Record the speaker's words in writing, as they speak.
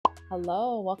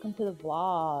Hello, welcome to the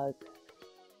vlog.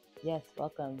 Yes,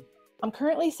 welcome. I'm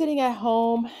currently sitting at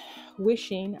home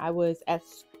wishing I was at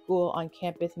school on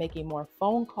campus making more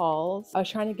phone calls. I was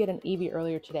trying to get an EV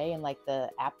earlier today and like the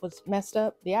app was messed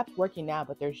up. The app's working now,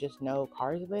 but there's just no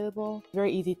cars available.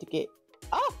 Very easy to get.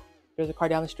 Oh, there's a car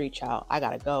down the street, child. I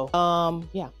gotta go.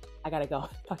 Yeah, I gotta go.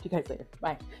 Talk to you guys later.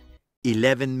 Bye.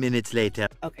 11 minutes later.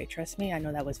 Okay, trust me, I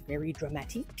know that was very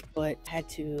dramatic, but I had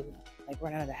to like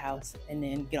run out of the house and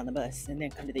then get on the bus and then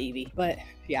come to the EV. But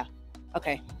yeah,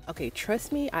 okay,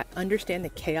 trust me, I understand the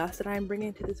chaos that I'm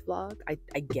bringing to this vlog.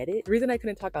 I get it. The reason I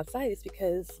couldn't talk outside is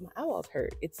because my eyeballs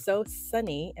hurt. It's so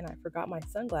sunny and I forgot my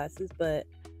sunglasses, but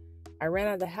I ran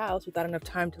out of the house without enough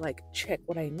time to like check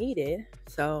what I needed.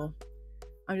 So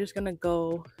I'm just gonna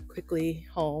go quickly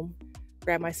home,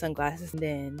 grab my sunglasses, and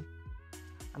then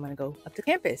I'm gonna go up to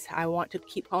campus. I want to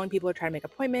keep calling people or try to make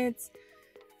appointments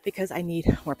because I need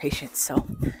more patience. So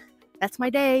that's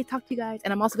my day. Talk to you guys.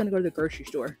 And I'm also gonna go to the grocery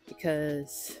store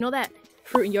because you know that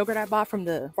fruit and yogurt I bought from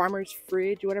the farmer's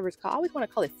fridge or whatever it's called? I always want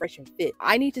to call it Fresh and Fit.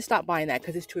 I need to stop buying that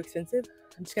because it's too expensive.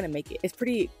 I'm just gonna make it. It's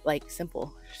pretty like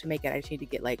simple to make it. I just need to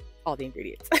get like all the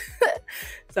ingredients.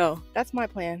 So that's my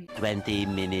plan. 20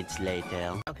 minutes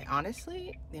later. Okay,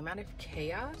 honestly, the amount of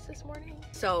chaos this morning.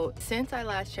 So since I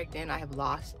last checked in, I have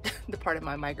lost the part of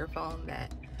my microphone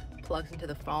that plugs into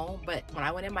the phone. But when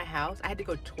I went in my house, I had to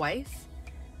go twice.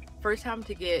 First time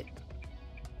to get,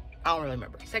 I don't really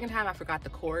remember. Second time I forgot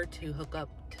the cord to hook up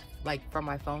like from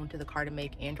my phone to the car to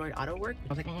make Android Auto work.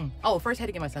 I was like, Oh, first I had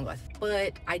to get my sunglasses.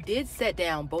 But I did set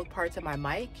down both parts of my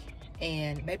mic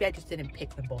and maybe I just didn't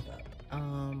pick them both up.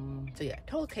 So yeah,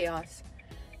 total chaos.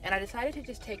 And I decided to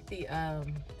just take the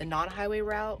non-highway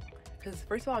route because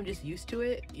first of all, I'm just used to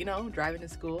it, you know, driving to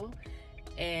school.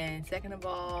 And second of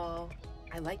all,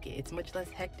 I like it. It's much less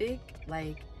hectic,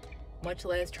 like much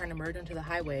less trying to merge onto the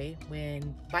highway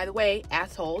when, by the way,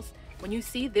 assholes, when you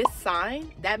see this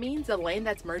sign, that means the lane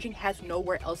that's merging has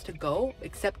nowhere else to go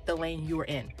except the lane you were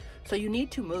in. So you need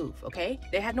to move, okay?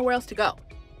 They have nowhere else to go.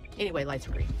 Anyway, lights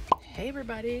are green. Hey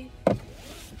everybody,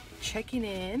 checking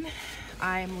in.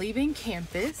 I'm leaving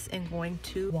campus and going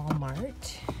to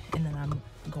Walmart and then I'm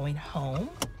going home.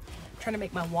 Trying to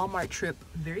make my Walmart trip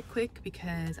very quick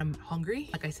because I'm hungry.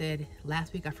 Like I said,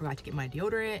 last week I forgot to get my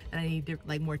deodorant and I need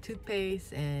like more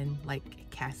toothpaste and like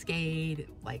Cascade,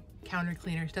 like counter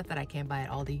cleaner, stuff that I can't buy at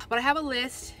Aldi. But I have a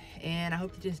list and I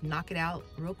hope to just knock it out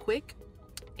real quick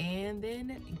and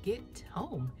then get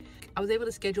home. I was able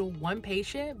to schedule one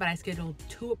patient, but I scheduled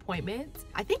 2 appointments.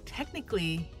 I think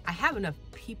technically I have enough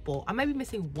people. I might be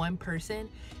missing one person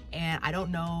and I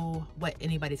don't know what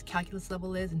anybody's calculus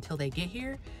level is until they get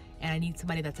here. And I need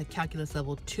somebody that's a calculus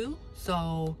level 2.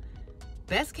 So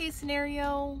best case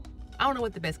scenario, I don't know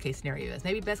what the best case scenario is.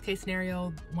 Maybe best case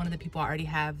scenario, one of the people I already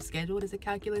have scheduled is a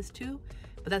calculus 2,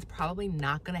 but that's probably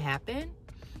not gonna happen.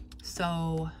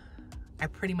 So I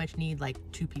pretty much need like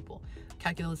 2 people,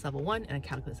 calculus level 1 and a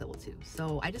calculus level 2.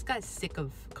 So I just got sick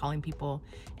of calling people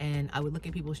and I would look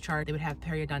at people's chart. They would have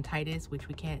periodontitis, which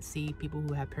we can't see people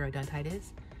who have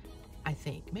periodontitis. I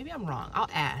think, maybe I'm wrong. I'll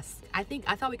ask. I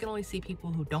thought we could only see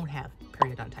people who don't have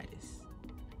periodontitis,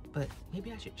 but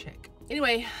maybe I should check.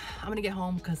 Anyway, I'm gonna get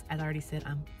home because as I already said,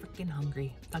 I'm freaking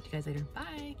hungry. Talk to you guys later.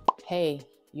 Bye. Hey,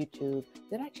 YouTube.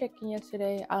 Did I check in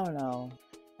yesterday? I don't know.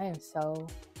 I am so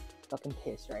fucking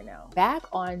pissed right now. Back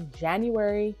on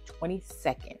January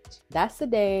 22nd. That's the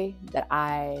day that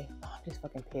I'm just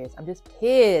fucking pissed. I'm just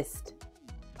pissed.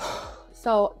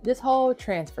 So this whole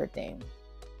transfer thing.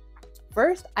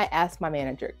 First, I asked my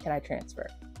manager, can I transfer?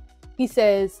 He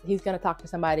says he's gonna talk to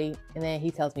somebody and then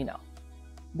he tells me no.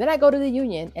 Then I go to the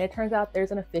union and it turns out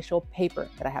there's an official paper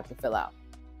that I have to fill out.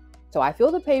 So I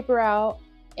fill the paper out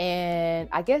and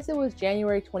I guess it was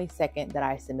January 22nd that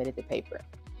I submitted the paper.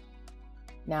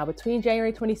 Now between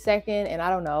January 22nd and I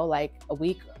don't know, like a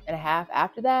week and a half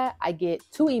after that, I get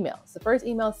 2 emails. The first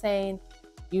email saying,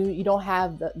 you don't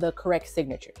have the correct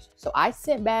signatures. So I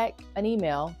sent back an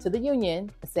email to the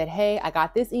union and said, hey, I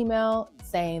got this email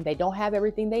saying they don't have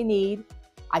everything they need.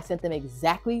 I sent them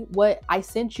exactly what I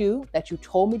sent you that you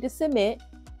told me to submit.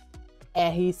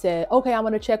 And he said, okay, I'm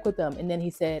gonna check with them. And then he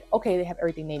said, okay, they have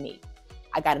everything they need.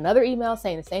 I got another email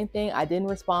saying the same thing. I didn't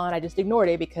respond, I just ignored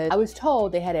it because I was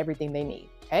told they had everything they need,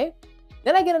 okay?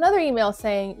 Then I get another email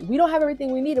saying, we don't have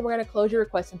everything we need and we're gonna close your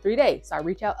request in 3 days. So I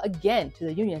reach out again to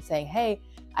the union saying, hey,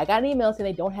 I got an email saying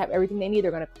they don't have everything they need.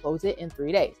 They're gonna close it in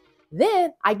 3 days.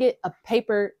 Then I get a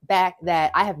paper back that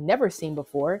I have never seen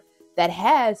before that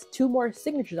has 2 more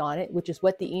signatures on it, which is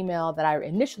what the email that I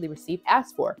initially received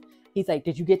asked for. He's like,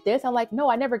 did you get this? I'm like, no,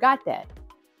 I never got that.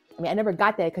 I mean, I never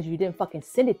got that because you didn't fucking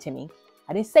send it to me.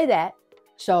 I didn't say that.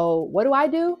 So what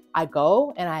do? I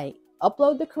go and I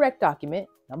upload the correct document,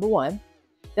 number one.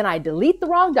 Then I delete the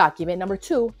wrong document, number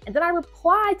two. And then I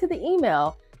reply to the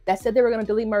email that said they were going to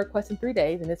delete my request in 3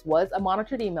 days. And this was a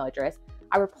monitored email address.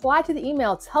 I replied to the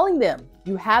email telling them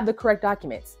you have the correct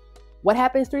documents. What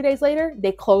happens 3 days later?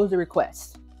 They close the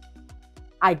request.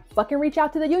 I fucking reach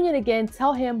out to the union again,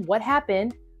 tell him what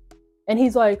happened. And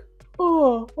he's like,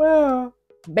 oh, well,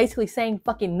 basically saying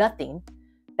fucking nothing.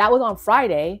 That was on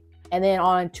Friday. And then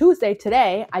on Tuesday,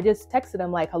 today, I just texted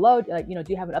him like, hello, like, do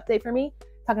you have an update for me?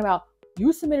 Talking about,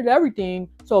 you submitted everything,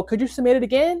 so could you submit it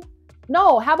again?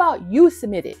 No, how about you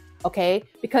submit it, okay?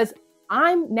 Because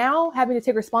I'm now having to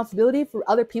take responsibility for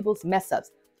other people's mess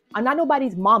ups. I'm not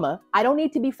nobody's mama. I don't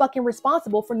need to be fucking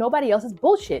responsible for nobody else's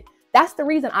bullshit. That's the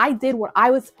reason I did what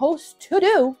I was supposed to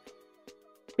do,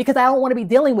 because I don't want to be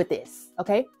dealing with this,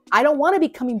 okay? I don't want to be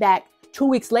coming back 2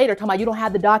 weeks later talking about you don't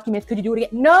have the documents, could you do it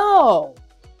again? No.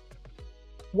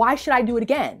 Why should I do it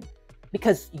again?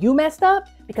 Because you messed up?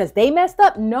 Because they messed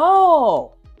up?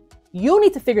 No. You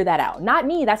need to figure that out, not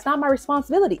me. That's not my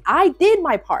responsibility. I did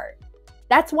my part.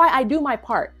 That's why I do my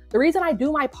part. The reason I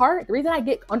do my part, the reason I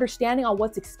get understanding on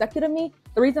what's expected of me,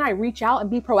 the reason I reach out and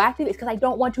be proactive is because I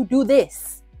don't want to do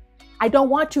this. I don't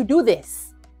want to do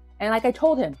this. And like I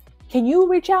told him, can you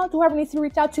reach out to whoever needs to be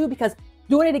reached out to? Because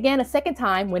doing it again a second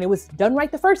time when it was done right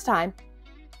the first time,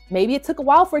 maybe it took a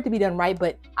while for it to be done right,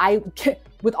 but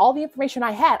with all the information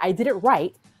I had, I did it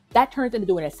right. That turns into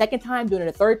doing it a second time, doing it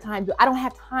a third time. I don't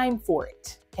have time for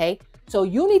it, okay? So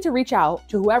you need to reach out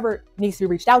to whoever needs to be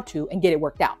reached out to and get it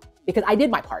worked out, because I did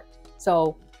my part.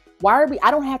 So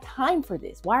I don't have time for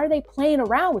this. Why are they playing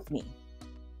around with me?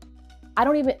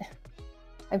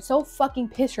 I'm so fucking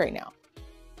pissed right now.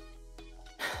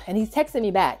 And he's texting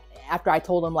me back after I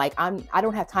told him like, I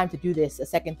don't have time to do this a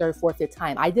second, third, fourth, fifth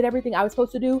time. I did everything I was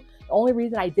supposed to do. The only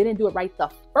reason I didn't do it right the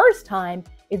first time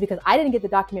is because I didn't get the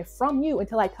document from you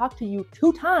until I talked to you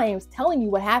 2 times telling you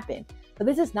what happened. So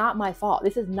this is not my fault.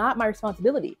 This is not my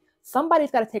responsibility.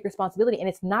 Somebody's got to take responsibility, and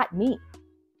it's not me.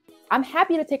 I'm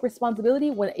happy to take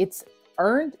responsibility when it's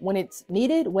earned, when it's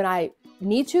needed, when I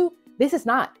need to. This is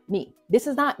not me. This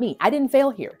is not me. I didn't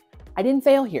fail here. I didn't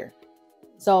fail here.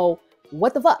 So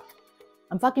what the fuck?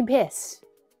 I'm fucking pissed.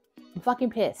 I'm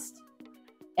fucking pissed.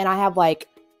 And I have like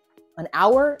an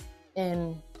hour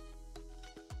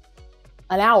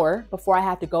before I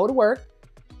have to go to work.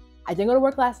 I didn't go to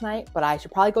work last night, but I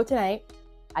should probably go tonight.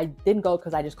 I didn't go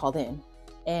because I just called in.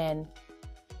 And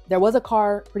there was a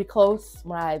car pretty close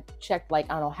when I checked, like,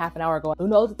 I don't know, half an hour ago. Who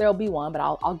knows if there'll be one, but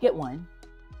I'll get one.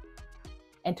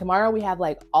 And tomorrow we have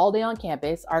like all day on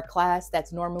campus. Our class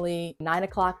that's normally 9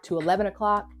 o'clock to 11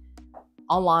 o'clock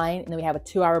online. And then we have a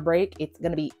 2-hour break. It's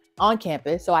going to be on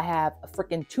campus. So I have a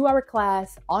freaking 2-hour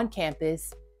class on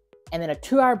campus and then a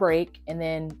 2-hour break and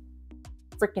then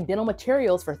freaking dental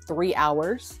materials for 3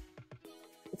 hours.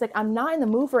 It's like, I'm not in the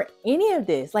mood for any of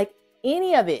this, like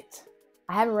any of it.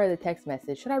 I haven't read the text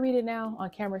message. Should I read it now on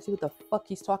camera and see what the fuck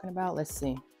he's talking about? Let's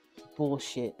see.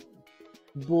 Bullshit.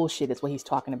 Bullshit is what he's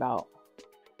talking about.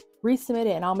 Resubmit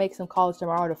it and I'll make some calls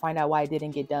tomorrow to find out why it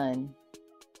didn't get done.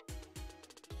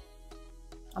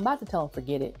 I'm about to tell him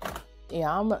forget it. Yeah,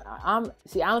 I'm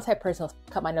the type of person who'll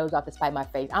cut my nose off to spite my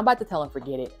face. I'm about to tell him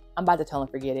forget it. I'm about to tell him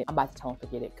forget it. I'm about to tell him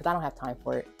forget it because I don't have time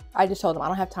for it. I just told him I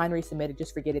don't have time to resubmit it.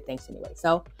 Just forget it. Thanks anyway.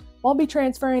 So won't be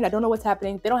transferring. I don't know what's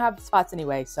happening. They don't have spots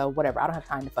anyway. So whatever. I don't have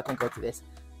time to fucking go through this.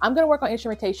 I'm going to work on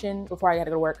instrumentation before I got to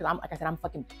go to work because like I said, I'm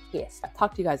fucking pissed. I'll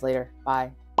talk to you guys later.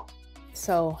 Bye.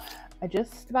 So I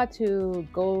just about to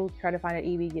go try to find an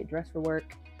EV, get dressed for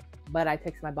work. But I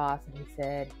texted my boss and he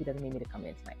said he doesn't need me to come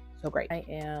in tonight. So great. I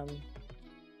am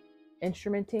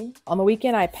instrumenting. On the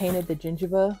weekend, I painted the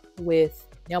gingiva with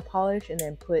nail polish and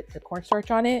then put the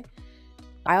cornstarch on it.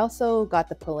 I also got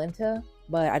the polenta,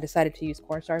 but I decided to use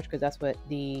cornstarch because that's what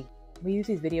we use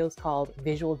these videos called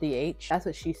Visual DH. That's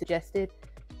what she suggested.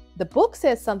 The book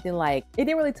says something like, it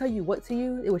didn't really tell you what to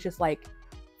use. It was just like,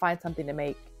 find something to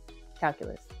make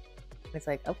calculus. It's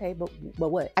like, okay, but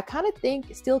what? I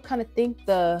still kind of think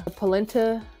the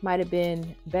polenta might have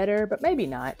been better, but maybe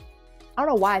not. I don't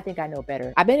know why I think I know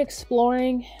better. I've been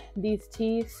exploring these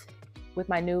teas with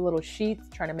my new little sheets,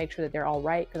 trying to make sure that they're all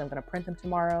right because I'm going to print them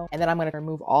tomorrow. And then I'm going to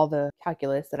remove all the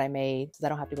calculus that I made so that I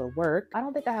don't have to go to work. I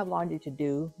don't think I have laundry to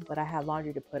do, but I have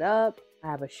laundry to put up. I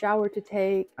have a shower to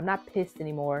take. I'm not pissed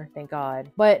anymore, thank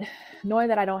God. But knowing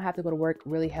that I don't have to go to work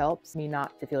really helps me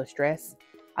not to feel stressed.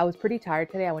 I was pretty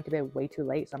tired today. I went to bed way too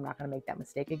late, so I'm not going to make that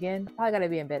mistake again. I probably got to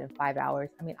be in bed in 5 hours.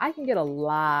 I mean, I can get a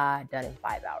lot done in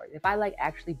 5 hours. If I like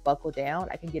actually buckle down,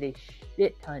 I can get a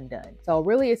shit ton done. So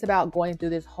really it's about going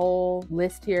through this whole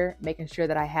list here, making sure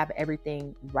that I have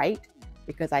everything right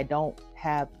because I don't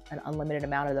have an unlimited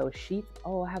amount of those sheets.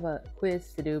 Oh, I have a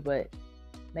quiz to do, but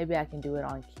maybe I can do it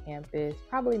on campus.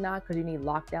 Probably not, because you need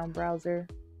lockdown browser.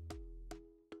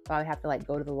 So I would have to like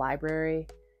go to the library.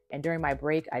 And during my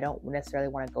break, I don't necessarily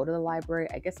want to go to the library.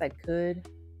 I guess I could.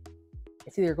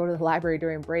 It's either go to the library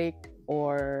during break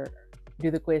or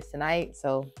do the quiz tonight.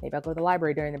 So maybe I'll go to the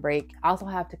library during the break. I also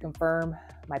have to confirm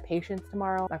my patients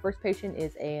tomorrow. My first patient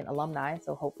is an alumni,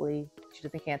 so hopefully she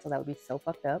doesn't cancel. That would be so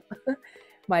fucked up.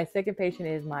 My second patient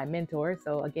is my mentor.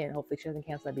 So again, hopefully she doesn't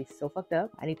cancel. That'd be so fucked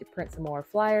up. I need to print some more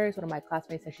flyers. One of my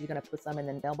classmates said she's going to put some in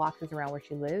the mailboxes around where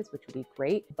she lives, which would be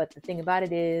great. But the thing about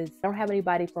it is I don't have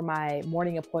anybody for my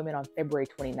morning appointment on February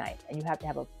 29th. And you have to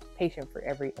have a patient for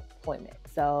every appointment.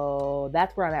 So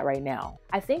that's where I'm at right now.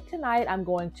 I think tonight I'm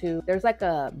going to, there's like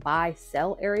a buy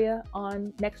sell area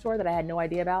on Nextdoor that I had no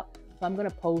idea about. So I'm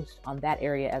gonna post on that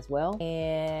area as well.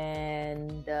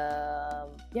 And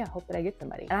yeah, hope that I get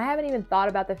somebody. And I haven't even thought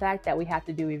about the fact that we have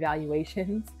to do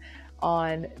evaluations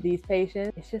on these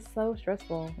patients. It's just so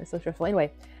stressful. It's so stressful.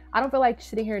 Anyway, I don't feel like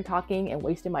sitting here and talking and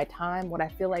wasting my time. What I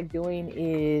feel like doing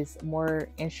is more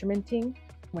instrumenting.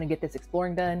 I'm gonna get this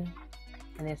exploring done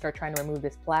and then start trying to remove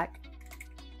this plaque,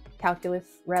 calculus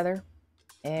rather.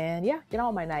 And yeah, get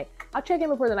on my night. I'll check in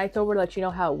before the night's over to let you know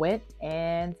how it went.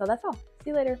 And so that's all. See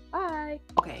you later. Bye.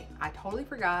 Okay, I totally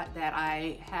forgot that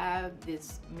I have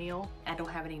this meal. I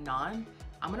don't have any naan.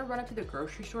 I'm gonna run up to the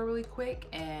grocery store really quick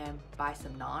and buy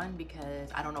some naan because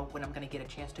I don't know when I'm gonna get a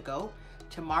chance to go.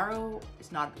 Tomorrow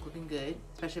is not looking good,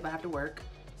 especially if I have to work.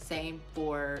 Same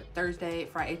for Thursday,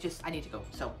 Friday. I need to go.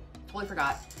 So totally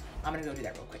forgot. I'm gonna go do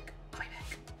that real quick. I'll be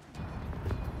back.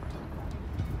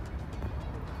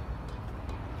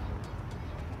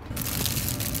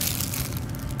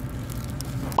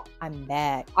 I'm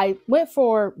back. I went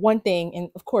for one thing, and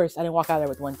of course I didn't walk out of there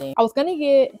with one thing. I was gonna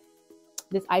get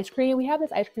this ice cream. We have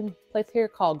this ice cream place here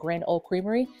called Granola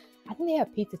Creamery. I think they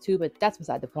have pizza too, but that's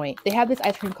beside the point. They have this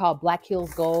ice cream called Black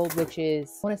Hills Gold, which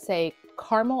is, I wanna say,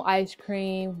 caramel ice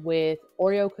cream with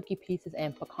Oreo cookie pieces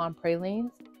and pecan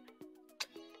pralines.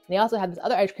 And they also have this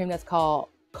other ice cream that's called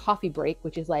Coffee Break,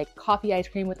 which is like coffee ice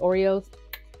cream with Oreos.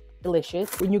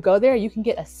 Delicious. When you go there, you can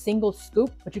get a single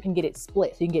scoop, but you can get it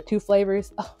split. So you can get two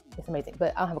flavors. Oh, it's amazing,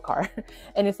 but I don't have a car.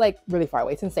 And it's like really far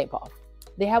away. It's in St. Paul.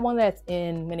 They have one that's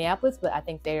in Minneapolis, but I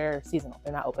think they're seasonal.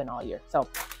 They're not open all year. So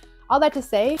all that to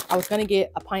say, I was gonna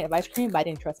get a pint of ice cream, but I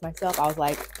didn't trust myself. I was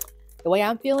like, the way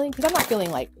I'm feeling, because I'm not feeling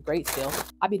like great still,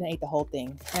 I'd be gonna eat the whole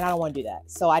thing, and I don't wanna do that.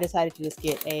 So I decided to just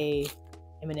get a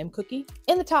M&M cookie.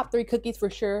 In the top 3 cookies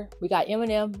for sure, we got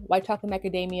M&M, white chocolate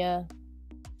macadamia,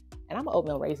 and I'm an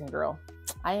oatmeal raisin girl.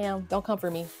 I am, don't come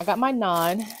for me. I got my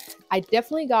naan. I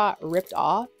definitely got ripped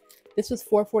off. This was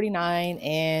 $4.49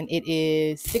 and it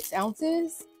is 6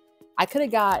 ounces. I could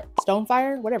have got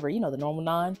Stonefire, whatever, you know, the normal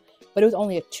naan, but it was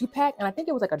only a 2-pack and I think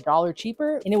it was like $1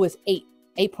 cheaper and it was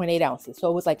 8.8 ounces. So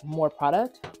it was like more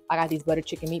product. I got these butter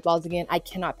chicken meatballs again. I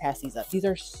cannot pass these up. These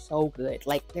are so good.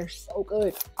 Like, they're so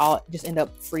good. I'll just end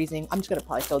up freezing. I'm just gonna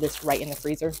probably throw this right in the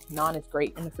freezer. Naan is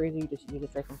great in the freezer. You just use it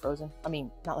straight from frozen. I mean,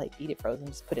 not like eat it frozen,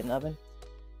 just put it in the oven.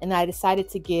 And I decided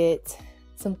to get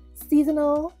some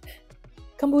seasonal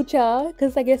kombucha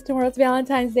because I guess tomorrow's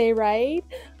Valentine's Day, right?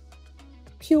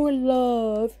 Pure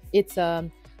love. It's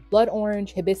blood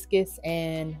orange, hibiscus,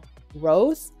 and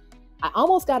rose. I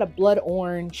almost got a blood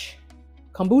orange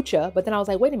kombucha, but then I was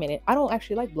like, wait a minute, I don't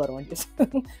actually like blood oranges.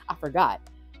 I forgot.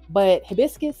 But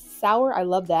hibiscus sour, I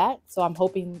love that. So I'm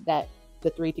hoping that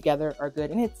the 3 together are good.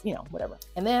 And it's, you know, whatever.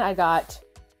 And then I got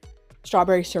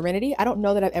strawberry serenity. I don't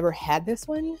know that I've ever had this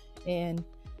one. And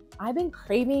I've been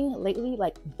craving lately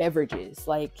like beverages,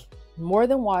 like more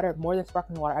than water, more than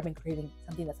sparkling water. I've been craving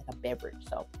something that's like a beverage.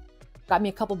 So got me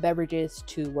a couple beverages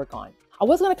to work on. I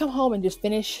was gonna come home and just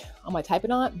finish on my typing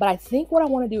on, but I think what I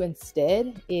wanna do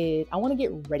instead is I wanna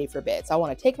get ready for bed. So I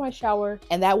wanna take my shower,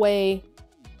 and that way,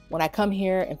 when I come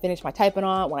here and finish my typing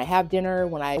on, when I have dinner,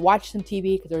 when I watch some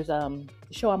TV, because there's the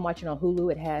show I'm watching on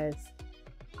Hulu, it has,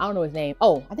 I don't know his name.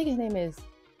 Oh, I think his name is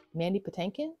Mandy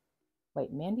Patinkin.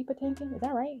 Wait, Mandy Patinkin? Is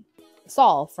that right?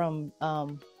 Saul from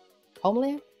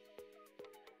Homeland.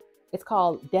 It's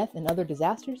called Death and Other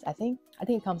Disasters, I think. I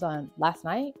think it comes on last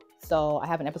night. So I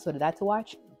have an episode of that to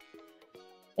watch.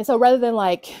 And so rather than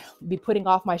like be putting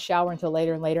off my shower until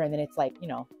later and later, and then it's like, you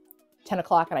know, 10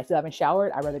 o'clock and I still haven't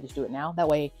showered, I'd rather just do it now. That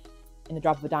way, in the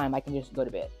drop of a dime, I can just go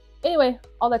to bed. Anyway,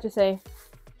 all that to say,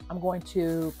 I'm going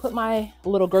to put my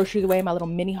little groceries away, my little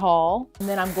mini haul, and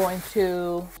then I'm going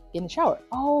to get in the shower.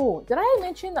 Oh, did I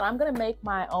mention that I'm gonna make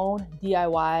my own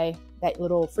DIY, that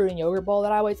little fruit and yogurt bowl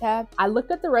that I always have? I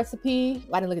looked at the recipe.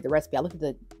 Well, I didn't look at the recipe. I looked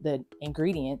at the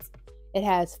ingredients. It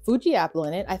has Fuji apple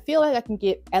in it. I feel like I can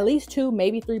get at least 2,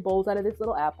 maybe 3 bowls out of this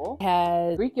little apple. It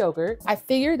has Greek yogurt. I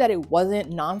figured that it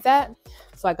wasn't non-fat,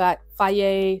 so I got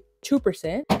Fage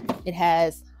 2%. It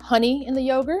has honey in the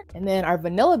yogurt. And then our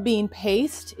vanilla bean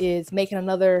paste is making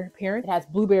another appearance. It has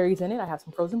blueberries in it. I have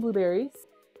some frozen blueberries.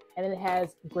 And then it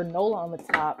has granola on the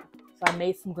top. So I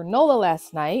made some granola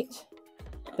last night.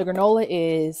 The granola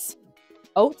is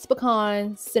oats,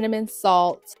 pecans, cinnamon,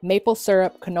 salt, maple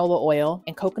syrup, canola oil,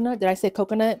 and coconut. Did I say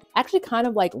coconut? I actually kind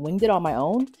of like winged it on my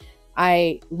own.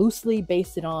 I loosely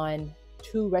based it on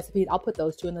 2 recipes. I'll put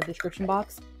those 2 in the description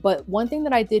box. But one thing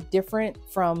that I did different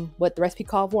from what the recipe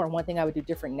called for, and one thing I would do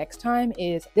different next time,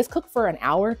 is this cooked for an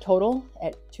hour total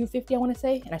at 250, I want to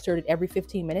say, and I stirred it every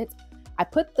 15 minutes. I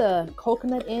put the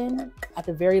coconut in at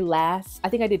the very last. I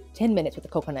think I did 10 minutes with the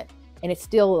coconut, and it's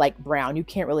still like brown. You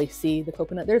can't really see the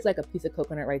coconut. There's like a piece of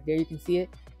coconut right there. You can see it.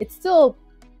 It's still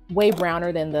way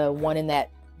browner than the one in that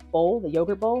bowl, the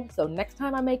yogurt bowl. So next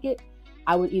time I make it,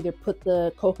 I would either put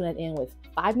the coconut in with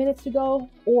 5 minutes to go,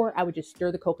 or I would just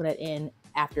stir the coconut in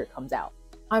after it comes out.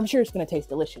 I'm sure it's gonna taste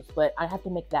delicious, but I have to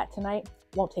make that tonight.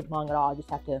 It won't take long at all. I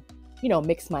just have to, you know,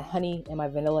 mix my honey and my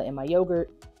vanilla and my yogurt,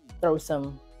 throw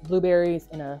some blueberries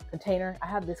in a container. I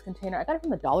have this container. I got it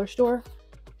from the dollar store.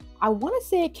 I want to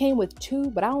say it came with 2,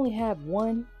 but I only have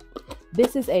 1.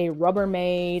 This is a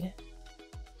Rubbermaid.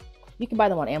 You can buy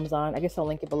them on Amazon. I guess I'll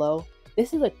link it below.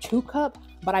 This is a 2 cup,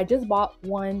 but I just bought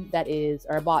one that is,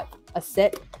 or I bought a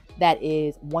set that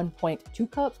is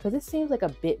 1.2 cups because this seems like a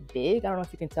bit big. I don't know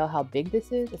if you can tell how big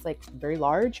this is. It's like very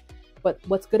large, but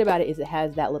what's good about it is it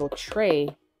has that little tray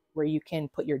where you can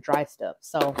put your dry stuff.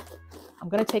 So I'm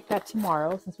gonna take that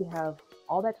tomorrow since we have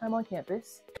all that time on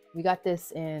campus. We got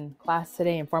this in class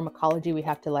today in pharmacology. We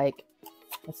have to like,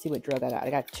 let's see what drug I got. I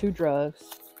got 2 drugs.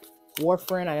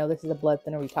 Warfarin, I know this is a blood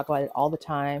thinner. We talk about it all the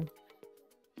time.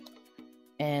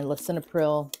 And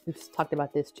lisinopril, we've talked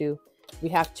about this too. We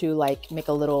have to like make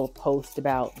a little post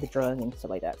about the drug and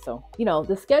stuff like that. So, you know,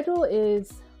 the schedule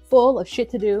is full of shit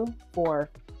to do for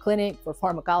clinic, for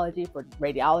pharmacology, for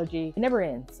radiology. It never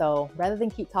ends. So rather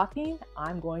than keep talking,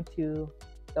 I'm going to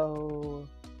go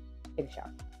take a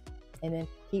shower and then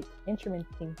keep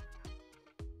instrumenting.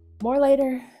 More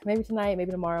later, maybe tonight,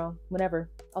 maybe tomorrow, whenever.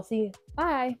 I'll see you.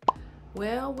 Bye.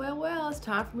 Well, it's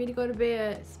time for me to go to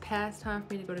bed. It's past time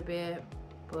for me to go to bed,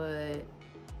 but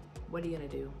what are you gonna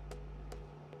do?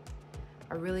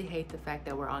 I really hate the fact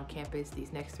that we're on campus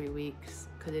these next 3 weeks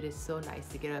because it is so nice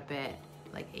to get up at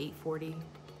like 8:40.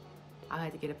 I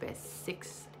had to get up at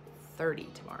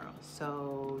 6:30 tomorrow,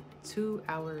 so 2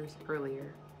 hours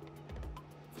earlier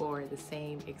for the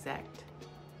same exact,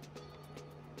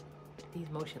 these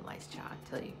motion lights, child, I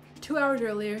tell you. 2 hours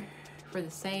earlier for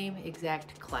the same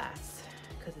exact class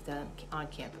because it's on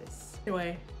campus.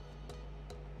 Anyway,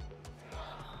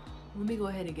 let me go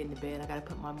ahead and get into bed. I gotta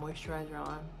put my moisturizer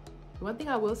on. The one thing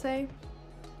I will say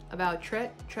about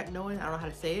tretinoin, I don't know how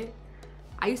to say it.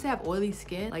 I used to have oily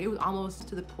skin. Like it was almost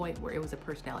to the point where it was a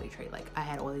personality trait. Like I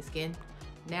had oily skin.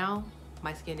 Now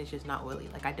my skin is just not oily.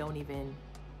 Like I don't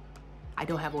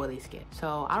have oily skin.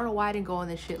 So I don't know why I didn't go on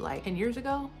this shit like 10 years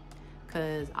ago,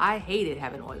 because I hated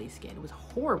having oily skin. It was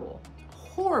horrible,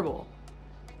 horrible.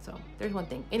 So there's one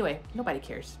thing. Anyway, nobody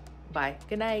cares. Bye,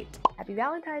 good night. Happy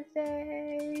Valentine's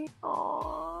Day.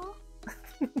 Aww.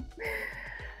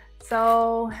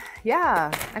 So yeah,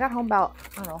 I got home about,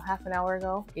 I don't know, half an hour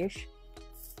ago-ish.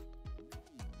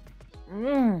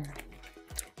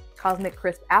 Cosmic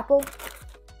Crisp apple.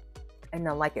 I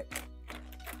didn't like it.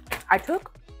 I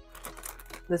took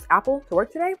this apple to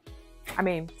work today. I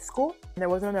mean, school. And there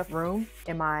wasn't enough room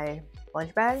in my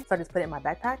lunch bag, so I just put it in my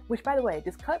backpack. Which, by the way,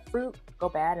 does cut fruit go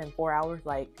bad in 4 hours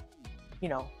like, you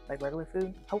know, like regular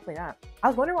food? Hopefully not. I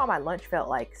was wondering why my lunch felt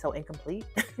like so incomplete.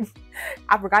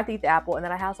 I forgot to eat the apple, and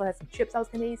then I also had some chips I was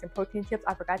gonna eat, some protein chips.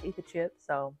 I forgot to eat the chips,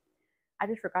 so I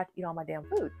just forgot to eat all my damn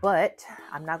food. But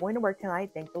I'm not going to work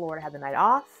tonight. Thank the Lord I have the night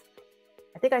off.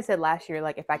 I think I said last year,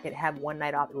 like if I could have one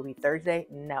night off, it would be Thursday.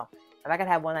 No. If I could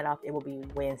have one night off, it will be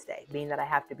Wednesday, being that I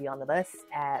have to be on the bus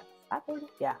at 5:30.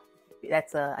 Yeah,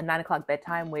 that's a 9 o'clock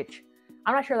bedtime, which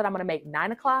I'm not sure that I'm gonna make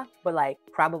 9 o'clock, but like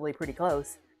probably pretty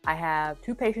close. I have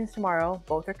 2 patients tomorrow.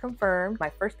 Both are confirmed. My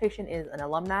first patient is an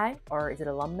alumni, or is it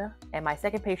alumna? And my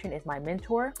second patient is my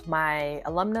mentor. My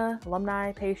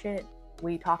alumni patient,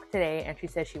 we talked today, and she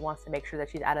says she wants to make sure that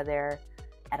she's out of there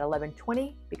at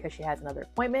 11:20 because she has another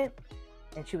appointment.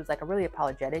 And she was like, really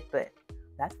apologetic, but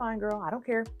that's fine, girl. I don't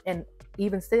care. And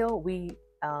even still, we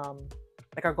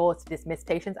like our goal is to dismiss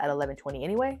patients at 11:20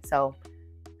 anyway. So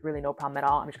really no problem at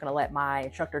all. I'm just gonna let my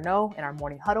instructor know in our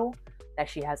morning huddle that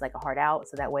she has like a hard out.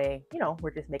 So that way, you know,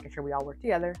 we're just making sure we all work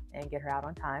together and get her out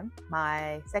on time.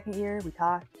 My second year, we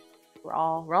talked, we're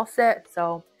all set.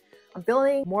 So I'm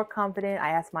feeling more confident. I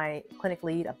asked my clinic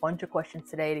lead a bunch of questions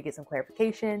today to get some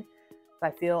clarification. So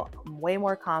I feel way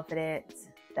more confident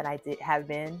than I have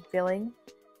been feeling.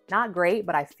 Not great,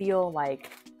 but I feel like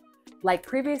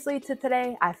previously to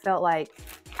today, I felt like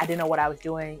I didn't know what I was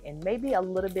doing and maybe a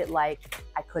little bit like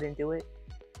I couldn't do it.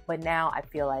 But now I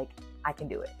feel like I can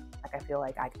do it. Like I feel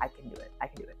like I can do it. I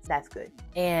can do it. So that's good.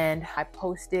 And I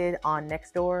posted on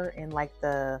Nextdoor in like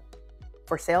the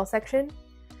for sale section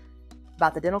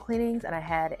about the dental cleanings, and I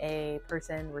had a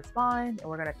person respond, and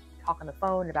we're gonna talk on the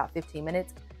phone in about 15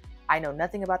 minutes. I know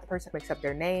nothing about the person except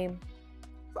their name.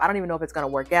 So I don't even know if it's gonna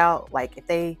work out. Like if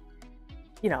they,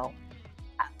 you know,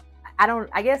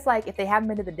 I guess like if they haven't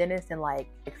been to the dentist in like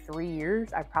 3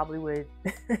 years, I probably would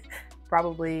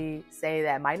probably say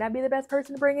that might not be the best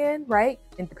person to bring in, right?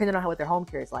 And depending on what their home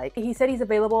care is like. He said he's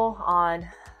available on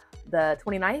the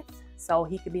 29th, so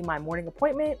he could be my morning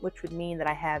appointment, which would mean that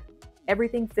I have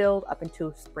everything filled up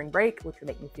until spring break, which would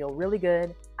make me feel really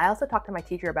good. I also talked to my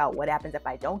teacher about what happens if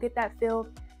I don't get that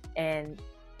filled. And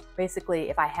basically,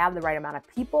 if I have the right amount of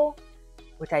people,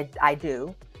 which I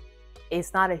do,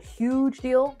 it's not a huge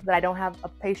deal that I don't have a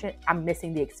patient. I'm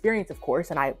missing the experience, of course,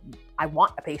 and I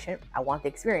want a patient. I want the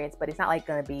experience, but it's not like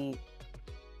gonna be,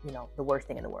 you know, the worst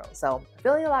thing in the world. So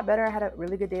feeling a lot better. I had a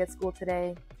really good day at school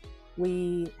today.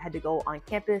 We had to go on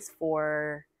campus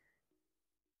for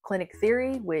clinic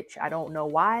theory, which I don't know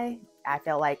why. I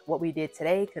felt like what we did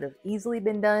today could have easily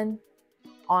been done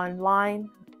online.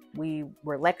 We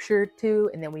were lectured to,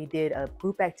 and then we did a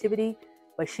group activity,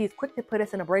 but she's quick to put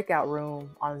us in a breakout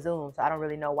room on Zoom. So I don't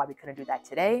really know why we couldn't do that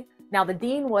today. Now the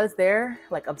dean was there,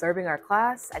 like observing our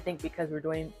class. I think because we're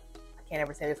doing, I can't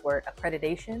ever say this word,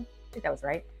 accreditation. I think that was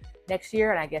right. Next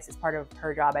year, and I guess it's part of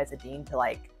her job as a dean to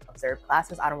like observe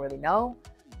classes. I don't really know,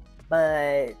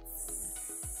 but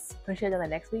push it in the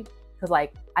next week. Because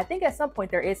like, I think at some point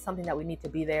there is something that we need to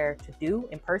be there to do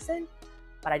in person,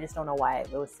 but I just don't know why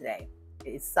it was today.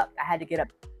 It sucked. I had to get up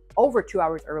over 2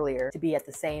 hours earlier to be at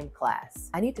the same class.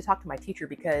 I need to talk to my teacher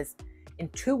because in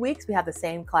 2 weeks we have the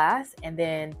same class, and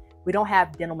then we don't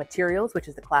have dental materials, which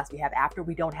is the class we have after.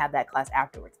 We don't have that class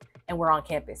afterwards, and we're on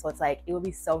campus. So it's like, it would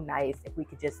be so nice if we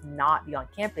could just not be on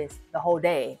campus the whole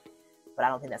day, but I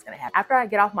don't think that's gonna happen. After I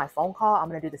get off my phone call, I'm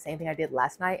gonna do the same thing I did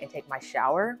last night and take my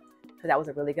shower, because that was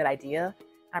a really good idea.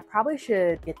 I probably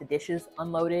should get the dishes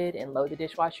unloaded and load the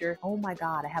dishwasher. Oh my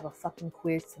God, I have a fucking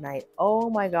quiz tonight. Oh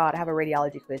my God, I have a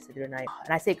radiology quiz to do tonight.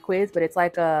 And I say quiz, but it's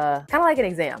like kind of like an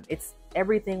exam. It's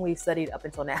everything we've studied up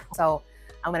until now. So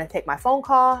I'm gonna take my phone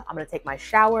call, I'm gonna take my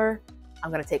shower,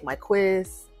 I'm gonna take my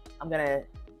quiz, I'm gonna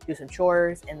do some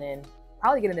chores, and then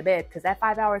probably get into bed, because that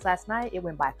 5 hours last night, it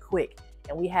went by quick.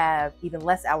 And we have even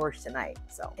less hours tonight.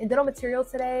 So in dental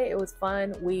materials today, it was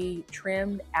fun. We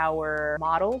trimmed our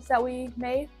models that we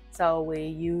made. So we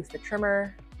used the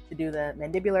trimmer to do the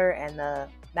mandibular and the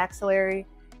maxillary.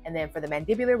 And then for the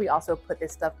mandibular, we also put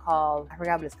this stuff called, I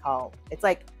forgot what it's called. It's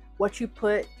like what you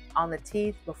put on the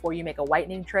teeth before you make a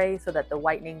whitening tray, so that the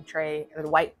whitening tray, or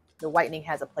the whitening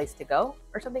has a place to go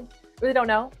or something. Really don't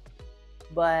know,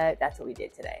 but that's what we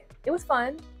did today. It was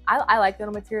fun. I like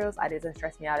dental materials. It doesn't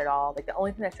stress me out at all. Like the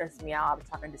only thing that stresses me out, I was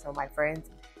talking to some of my friends,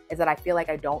 is that I feel like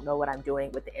I don't know what I'm doing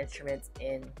with the instruments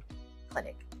in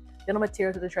clinic. Dental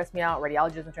materials doesn't stress me out.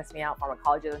 Radiology doesn't stress me out.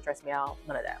 Pharmacology doesn't stress me out.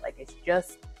 None of that. Like it's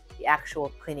just the actual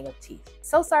cleaning of teeth.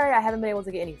 So sorry I haven't been able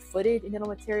to get any footage in dental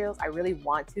materials. I really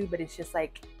want to, but it's just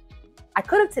like, I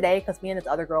could have today because me and this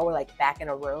other girl were like back in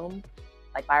a room,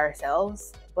 like by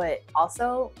ourselves. But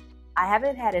also, I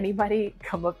haven't had anybody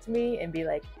come up to me and be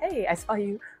like, hey, I saw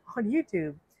you on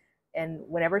YouTube. And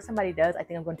whenever somebody does, I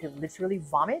think I'm going to literally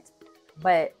vomit.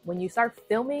 But when you start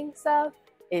filming stuff,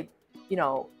 you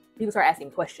know, people start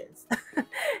asking questions.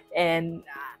 And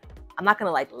I'm not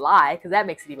gonna like lie, because that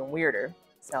makes it even weirder.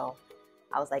 So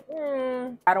I was like,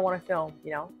 I don't want to film,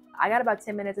 you know. I got about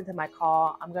 10 minutes into my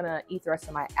call. I'm gonna eat the rest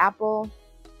of my apple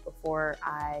before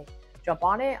I jump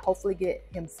on it. Hopefully get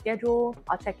him scheduled.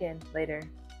 I'll check in later.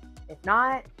 If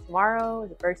not, tomorrow is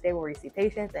the first day where we see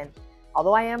patients. And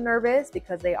although I am nervous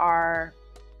because they are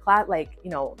like, you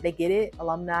know, they get it,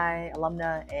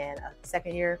 alumna, and a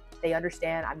second year, they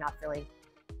understand I'm not feeling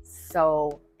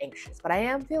so anxious, but I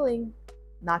am feeling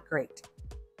not great.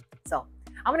 So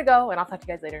I'm gonna go, and I'll talk to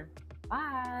you guys later.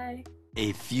 Bye.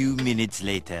 A few minutes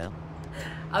later.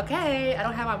 Okay, I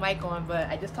don't have my mic on, but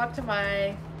I just talked to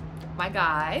my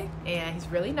guy, and he's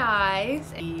really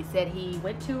nice. He said he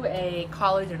went to a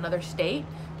college in another state,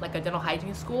 like a dental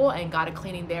hygiene school, and got a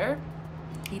cleaning there.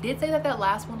 He did say that that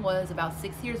last one was about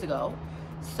 6 years ago,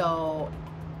 So,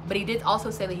 but he did also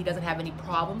say that he doesn't have any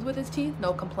problems with his teeth,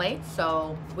 no complaints.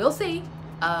 So we'll see.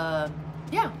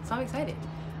 Yeah, so I'm excited.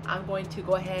 I'm going to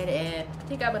go ahead and I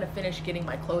think I'm gonna finish getting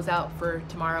my clothes out for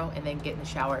tomorrow and then get in the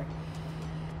shower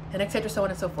and etc. so on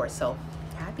and so forth. So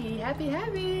happy, happy,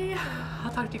 happy.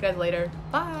 I'll talk to you guys later.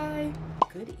 Bye.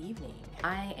 Good evening.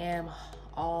 I am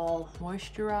all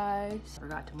moisturized.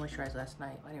 Forgot to moisturize last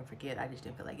night. I didn't forget, I just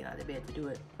didn't feel like getting out of bed to do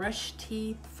it. Brush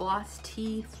teeth, floss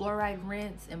teeth, fluoride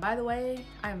rinse. And by the way,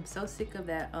 I'm so sick of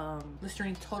that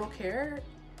Listerine Total Care,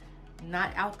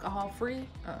 not alcohol free.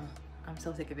 I'm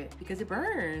so sick of it because it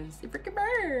burns. It freaking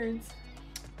burns.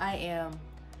 I am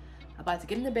about to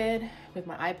get into bed with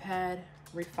my iPad,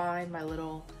 refine my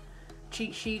little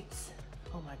cheat sheets.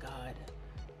 Oh my God.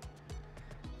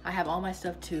 I have all my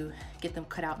stuff to get them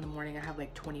cut out in the morning. I have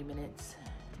like 20 minutes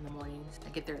in the mornings. I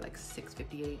get there at like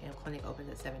 6:58 and clinic opens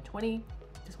at 7:20.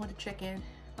 Just want to check in.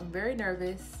 I'm very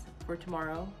nervous for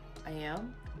tomorrow. I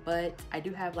am, but I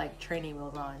do have like training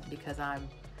wheels on because I'm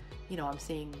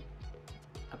seeing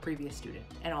a previous student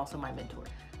and also my mentor.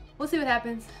 We'll see what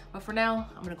happens, but for now,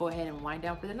 I'm gonna go ahead and wind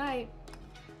down for the night.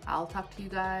 I'll talk to you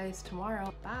guys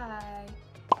tomorrow. Bye.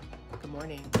 Good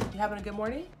morning. You having a good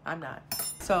morning? I'm not.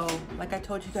 So, like I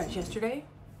told you guys yesterday,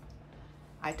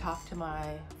 I talked to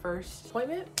my first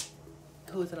appointment,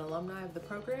 who's an alumni of the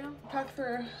program. Talked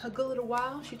for a good little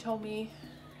while. She told me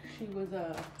she was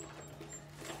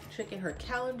checking her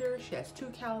calendar. She has 2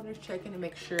 calendars, checking to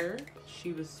make sure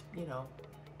she was,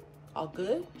 all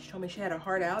good. She told me she had her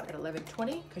heart out at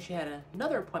 11:20 because she had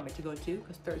another appointment to go to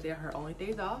because Thursday are her only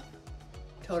days off.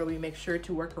 Told her we make sure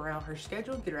to work around her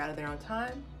schedule, get her out of there on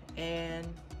time. And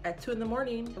at 2 in the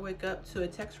morning, I wake up to a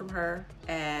text from her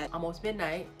at almost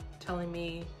midnight telling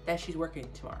me that she's working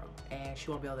tomorrow and she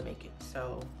won't be able to make it.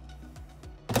 So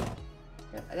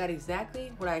yeah, I got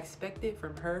exactly what I expected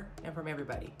from her and from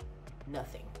everybody.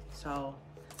 Nothing. So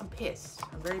I'm pissed.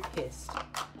 I'm very pissed.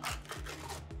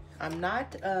 I'm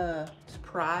not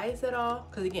surprised at all,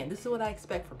 because again, this is what I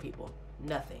expect from people.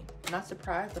 Nothing. I'm not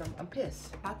surprised, but I'm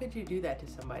pissed. How could you do that to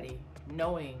somebody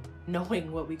knowing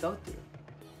what we go through?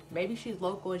 Maybe she's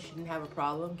local and she didn't have a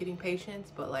problem getting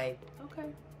patients, but like,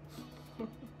 okay.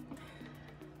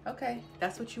 Okay,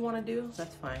 that's what you want to do,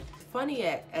 that's fine. Funny,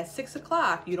 at 6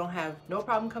 o'clock, you don't have no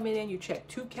problem coming in. You check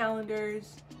 2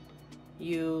 calendars,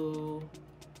 you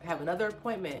have another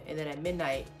appointment, and then at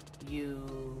midnight,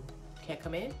 you can't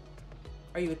come in?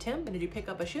 Are you a temp and did you pick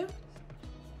up a shift?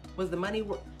 Was the money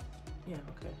worth? Yeah,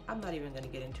 okay. I'm not even gonna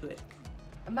get into it.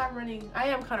 I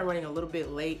am kind of running a little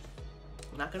bit late.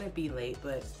 I'm not gonna be late,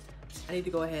 but I need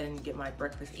to go ahead and get my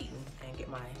breakfast eaten and get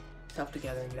myself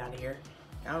together and get out of here.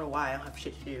 I don't know why, I don't have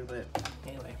shit to do, but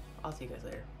anyway, I'll see you guys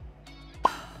later.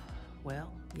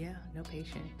 Well, yeah, no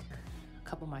patient. A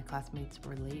couple of my classmates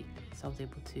were late, so I was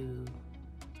able to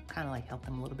kind of like help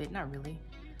them a little bit. Not really,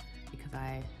 because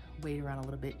I waited around a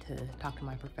little bit to talk to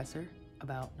my professor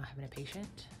about not having a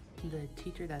patient. The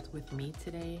teacher that's with me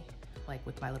today, like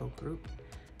with my little group,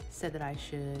 said that I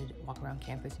should walk around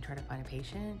campus and try to find a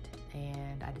patient,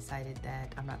 and I decided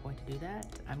that I'm not going to do that.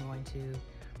 I'm going to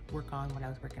work on what I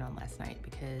was working on last night,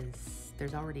 because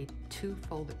there's already 2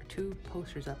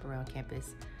 posters up around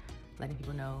campus letting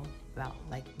people know about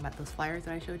those flyers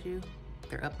that I showed you.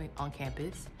 They're up on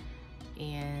campus,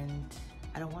 and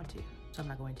I don't want to, so I'm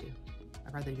not going to.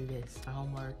 I'd rather do this, my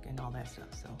homework and all that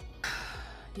stuff. So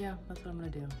yeah, that's what I'm gonna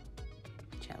do.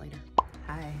 Chat later.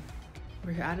 Hi,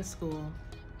 we're out of school.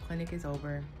 Clinic is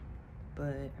over,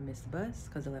 but I missed the bus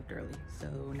because I left early. So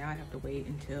now I have to wait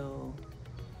until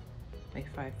like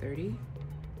 5:30.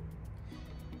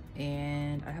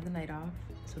 And I have the night off,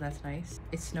 so that's nice.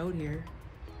 It snowed here.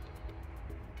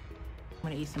 I'm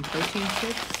gonna eat some protein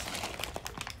chips,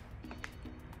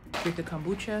 drink the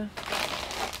kombucha,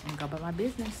 and go about my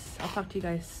business. I'll talk to you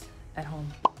guys at home.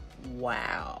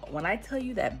 Wow, when I tell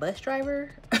you that bus driver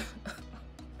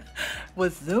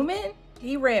was zooming,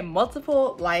 he ran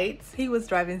multiple lights. He was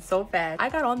driving so fast. I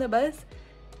got on the bus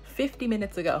 50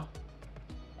 minutes ago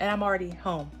and I'm already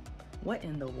home. What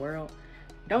in the world?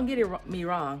 Don't get me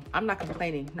wrong, I'm not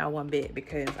complaining, not one bit,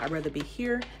 because I'd rather be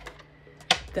here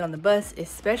than on the bus,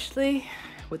 especially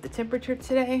with the temperature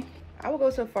today. I will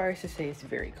go so far as to say it's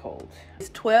very cold. It's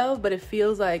 12, but it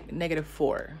feels like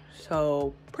 -4.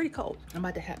 So pretty cold. I'm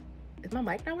about to have, is my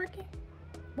mic not working?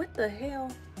 What the hell?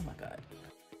 Oh my God.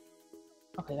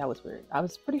 Okay, that was weird. I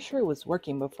was pretty sure it was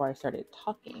working before I started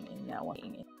talking, and now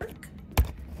working it.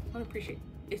 I don't appreciate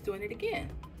it's doing it again.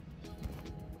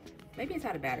 Maybe it's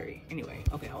out of battery. Anyway,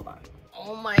 okay, hold on.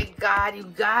 Oh my God, you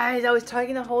guys, I was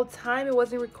talking the whole time. It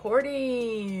wasn't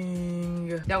recording.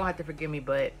 Y'all gonna have to forgive me,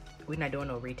 but we're not doing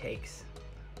no retakes.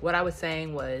 What I was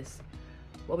saying was,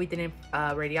 what we did in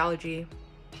radiology,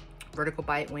 vertical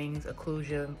bite wings,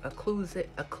 occlusive,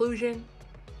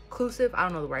 I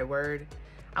don't know the right word.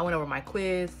 I went over my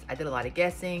quiz. I did a lot of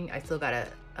guessing. I still got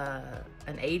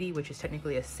an 80, which is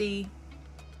technically a C.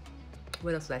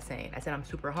 What else was I saying? I said I'm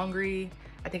super hungry.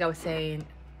 I think I was saying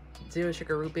zero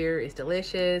sugar root beer is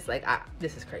delicious. Like,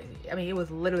 this is crazy. I mean, it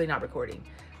was literally not recording.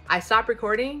 I stopped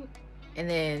recording and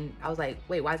then I was like,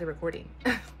 wait, why is it recording?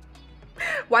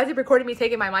 Why is it recording me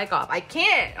taking my mic off? I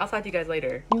can't. I'll talk to you guys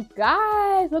later. You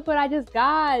guys, look what I just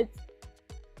got.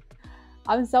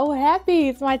 I'm so happy.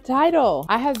 It's my title.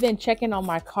 I have been checking on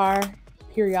my car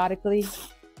periodically.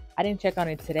 I didn't check on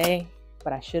it today,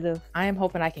 but I should have. I am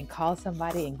hoping I can call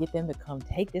somebody and get them to come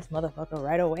take this motherfucker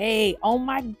right away. Oh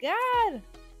my God.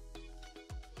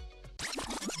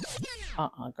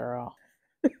 Girl.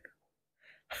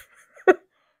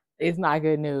 It's not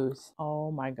good news.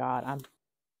 Oh my God.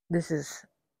 This is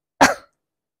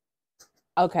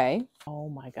okay. Oh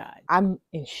my God. I'm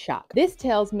in shock. This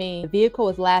tells me the vehicle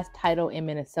was last titled in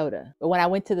Minnesota. But when I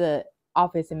went to the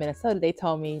office in Minnesota, they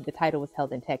told me the title was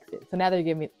held in Texas. So now they're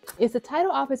giving me, is the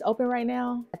title office open right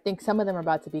now? I think some of them are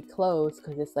about to be closed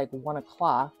because it's like 1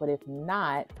 o'clock. But if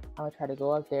not, I'm gonna try to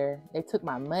go up there. They took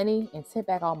my money and sent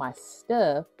back all my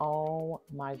stuff. Oh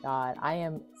my God. I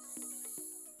am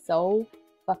so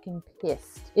fucking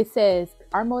pissed. It says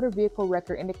our motor vehicle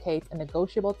record indicates a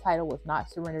negotiable title was not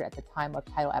surrendered at the time of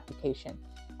title application.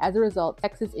 As a result,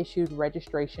 Texas issued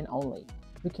registration only.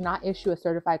 We cannot issue a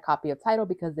certified copy of title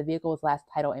because the vehicle was last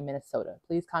titled in Minnesota.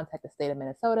 Please contact the state of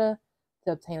Minnesota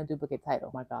to obtain a duplicate title.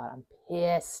 Oh my God, I'm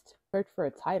pissed. Search for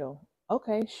a title.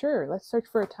 Okay, sure. Let's search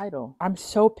for a title. I'm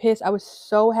so pissed. I was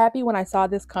so happy when I saw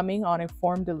this coming on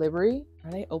informed delivery.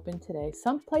 Are they open today?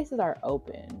 Some places are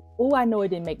open. Oh, I know it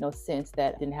didn't make no sense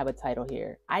that I didn't have a title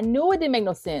here. I knew it didn't make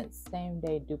no sense. Same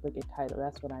day duplicate title.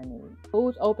 That's what I need.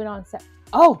 Who's open on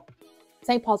Oh,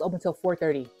 St. Paul's open till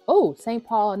 4:30. Oh, St.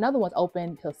 Paul, another one's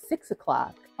open till 6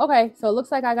 o'clock. Okay, so it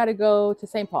looks like I gotta go to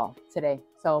St. Paul today.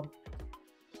 So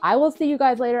I will see you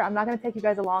guys later. I'm not gonna take you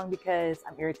guys along because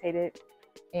I'm irritated.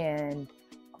 But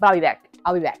I'll be back.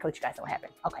 I'll be back to let you guys know what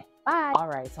happened. Okay, bye. All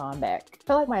right, so I'm back. I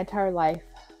feel like my entire life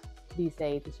these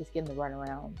days is just getting the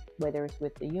runaround, whether it's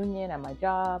with the union and my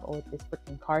job or with this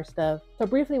freaking car stuff. So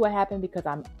briefly what happened, because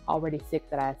I'm already sick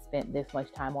that I spent this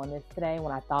much time on this today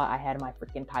when I thought I had my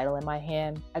freaking title in my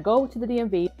hand. I go to the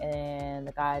DMV and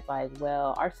the guy's like,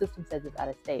 well, our system says it's out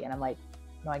of state. And I'm like,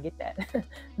 no, I get that.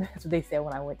 That's what they said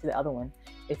when I went to the other one.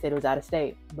 They said it was out of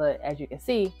state. But as you can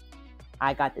see,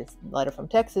 I got this letter from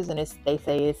Texas and they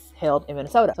say it's held in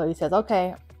Minnesota. So he says,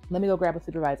 okay, let me go grab a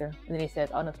supervisor. And then he says,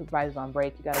 oh no, supervisor's on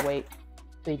break. You gotta wait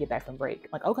till you get back from break. I'm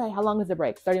like, okay, how long is the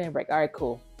break? 30-minute break. All right,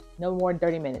 cool. No more than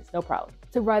 30 minutes, no problem.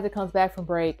 Supervisor comes back from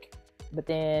break, but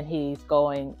then he's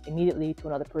going immediately to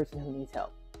another person who needs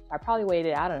help. I probably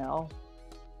waited, I don't know,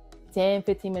 10,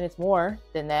 15 minutes more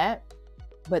than that.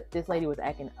 But this lady was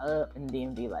acting up in the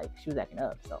DMV, like she was acting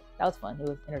up. So that was fun. It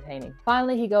was entertaining.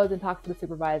 Finally, he goes and talks to the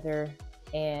supervisor.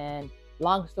 And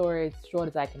long story as short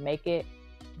as I can make it,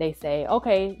 they say,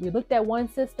 okay, we looked at one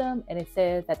system and it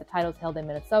says that the title's held in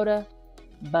Minnesota,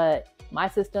 but my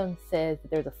system says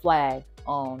that there's a flag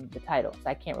on the title, so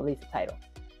I can't release the title.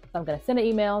 So I'm gonna send an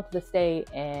email to the state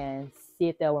and see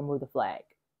if they'll remove the flag.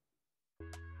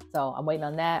 So I'm waiting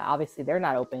on that. Obviously, they're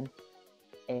not open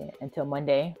until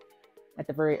Monday at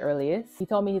the very earliest. He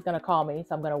told me he's gonna call me,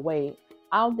 so I'm gonna wait.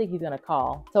 I don't think he's gonna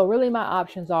call. So really my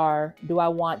options are, do I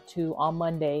want to, on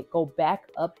Monday, go back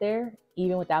up there,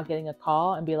 even without getting a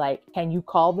call and be like, can you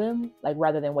call them? Like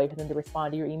rather than wait for them to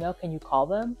respond to your email, can you call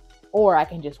them? Or I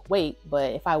can just wait,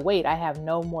 but if I wait, I have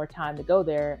no more time to go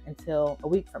there until a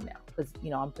week from now. Because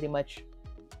I'm pretty much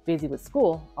busy with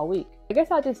school all week. I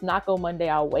guess I'll just not go Monday,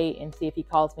 I'll wait and see if he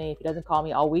calls me. If he doesn't call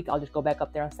me all week, I'll just go back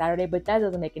up there on Saturday. But that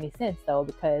doesn't make any sense though,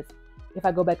 because if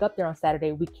I go back up there on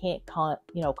Saturday, we can't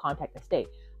contact the state.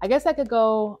 I guess I could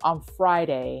go on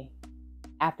Friday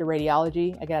after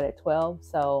radiology. I get out at 12,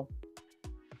 so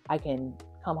I can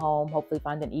come home, hopefully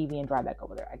find an EV and drive back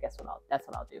over there. I guess that's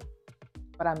what I'll do.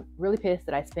 But I'm really pissed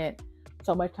that I spent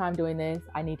so much time doing this.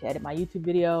 I need to edit my YouTube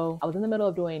video. I was in the middle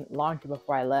of doing laundry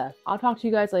before I left. I'll talk to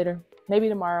you guys later. Maybe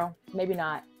tomorrow, maybe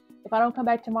not. If I don't come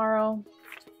back tomorrow,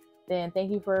 then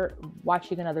thank you for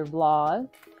watching another vlog.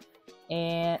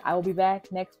 And I will be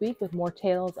back next week with more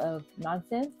tales of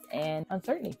nonsense and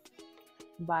uncertainty.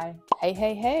 Bye.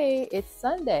 Hey, it's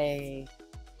Sunday.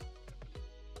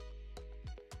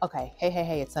 Okay,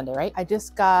 hey, it's Sunday, right? I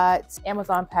just got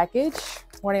Amazon package.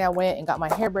 This morning I went and got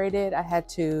my hair braided. I had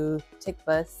to take the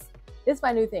bus. This is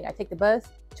my new thing. I take the bus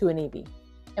to an EV.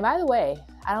 And by the way,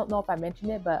 I don't know if I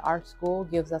mentioned it, but our school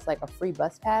gives us like a free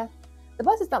bus pass. The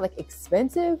bus is not like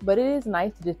expensive, but it is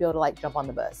nice to just be able to like jump on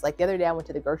the bus. Like the other day I went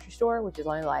to the grocery store, which is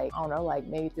only like, I don't know, like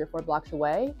maybe 3 or 4 blocks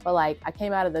away. But like I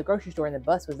came out of the grocery store and the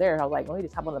bus was there. I was like, let me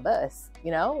just hop on the bus,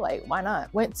 you know, like why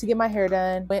not? Went to get my hair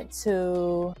done, went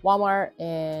to Walmart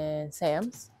and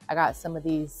Sam's. I got some of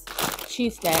these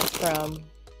cheese snacks from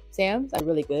Sam's. Are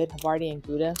really good. Havarti and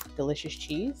Gouda, delicious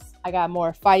cheese. I got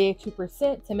more Fage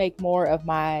 2% to make more of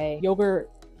my yogurt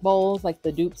bowls, like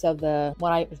the dupes of the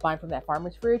one I was buying from that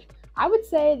farmer's fridge. I would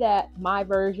say that my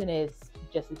version is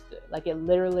just as good. Like it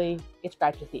literally, it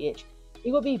scratches the itch.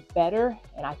 It would be better,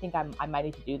 and I think I might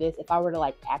need to do this, if I were to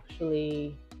like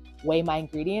actually weigh my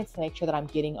ingredients to make sure that I'm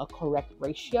getting a correct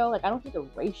ratio. Like I don't think the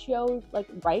ratio is like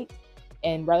right,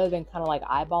 and rather than kind of like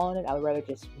eyeballing it, I would rather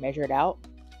just measure it out,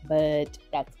 but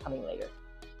that's coming later.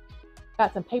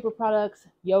 Got some paper products,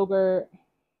 yogurt,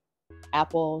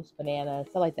 apples, bananas,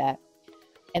 stuff like that.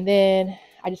 And then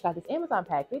I just got this Amazon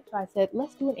package. So I said,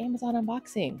 let's do an Amazon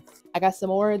unboxing. I got some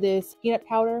more of this peanut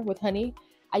powder with honey.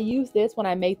 I use this when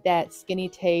I make that skinny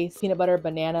taste peanut butter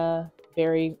banana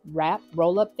berry wrap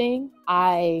roll up thing.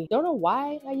 I don't know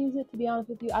why I use it, to be honest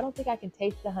with you. I don't think I can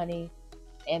taste the honey,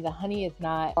 and the honey is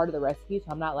not part of the recipe.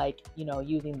 So I'm not like, you know,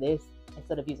 using this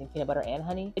instead of using peanut butter and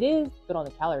honey. It is good on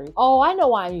the calories. Oh, I know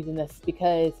why I'm using this,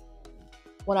 because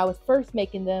when I was first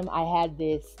making them, I had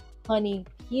this honey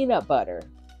peanut butter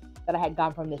that I had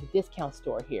gotten from this discount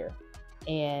store here,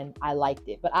 and I liked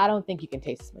it, but I don't think you can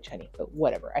taste as much honey, but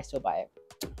whatever, I still buy it.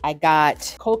 I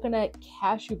got coconut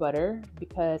cashew butter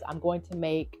because I'm going to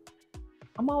make,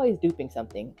 I'm always duping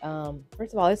something.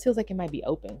 First of all, this feels like it might be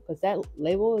open because that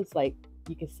label is like,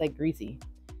 you can say greasy.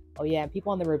 Oh yeah, and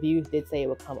people on the reviews did say it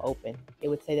would come open. It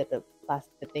would say that the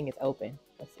thing is open.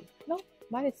 Let's see. No,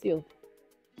 mine is sealed.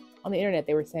 On the internet,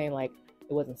 they were saying like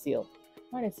it wasn't sealed.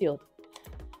 Mine is sealed.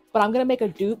 But I'm gonna make a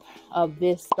dupe of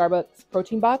this Starbucks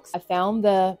protein box. I found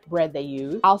the bread they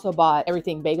use. I also bought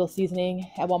everything bagel seasoning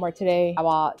at Walmart today. I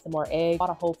bought some more eggs.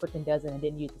 Bought a whole freaking dozen and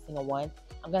didn't use a single one.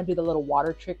 I'm gonna do the little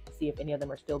water trick to see if any of them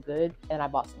are still good. And I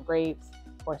bought some grapes,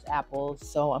 of course apples.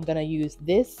 So I'm gonna use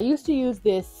this. I used to use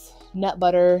this nut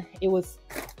butter. It was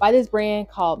by this brand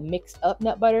called Mixed Up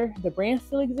Nut Butter. The brand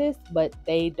still exists, but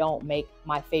they don't make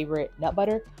my favorite nut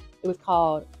butter. It was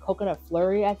called Coconut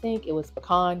Flurry, I think. It was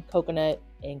pecan, coconut,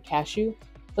 and cashew.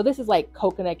 So this is like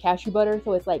coconut cashew butter.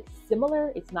 So it's like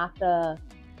similar. It's not the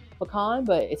pecan,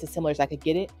 but it's as similar as I could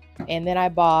get it. And then I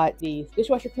bought these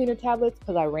dishwasher cleaner tablets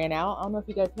because I ran out. I don't know if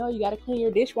you guys know, you got to clean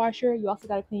your dishwasher. You also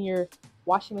got to clean your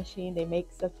washing machine. They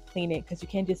make stuff to clean it because you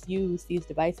can't just use these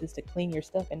devices to clean your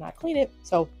stuff and not clean it.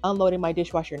 So unloading my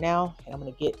dishwasher now, and I'm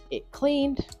gonna get it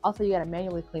cleaned. Also, you got to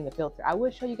manually clean the filter. I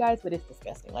would show you guys, but it's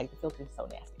disgusting. Like the filter is so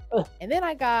nasty. Ugh. And then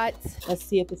I got, let's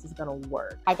see if this is gonna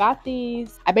work. I got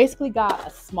these. I basically got a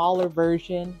smaller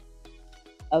version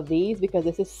of these because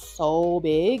this is so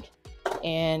big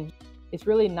and it's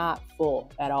really not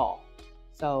full at all.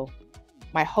 So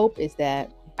my hope is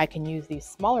that I can use these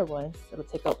smaller ones. It'll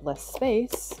take up less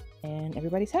space and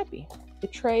everybody's happy. The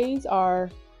trays are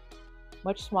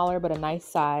much smaller, but a nice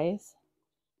size.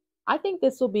 I think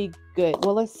this will be good.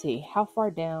 Well, let's see. How far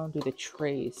down do the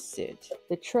trays sit?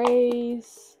 The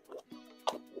trays,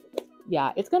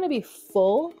 yeah, it's going to be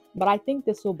full, but I think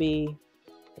this will be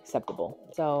acceptable.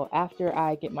 So after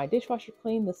I get my dishwasher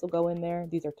clean, this will go in there.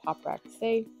 These are top rack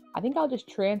safe. I think I'll just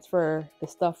transfer the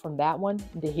stuff from that one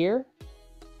into here,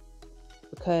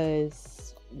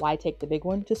 because why take the big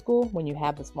one to school when you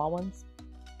have the small ones?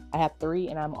 I have 3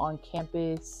 and I'm on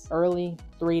campus early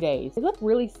 3 days. They look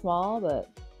really small, but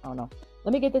I don't know.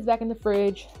 Let me get this back in the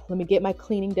fridge. Let me get my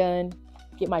cleaning done,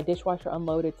 get my dishwasher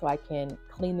unloaded so I can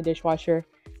clean the dishwasher.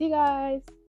 See you guys.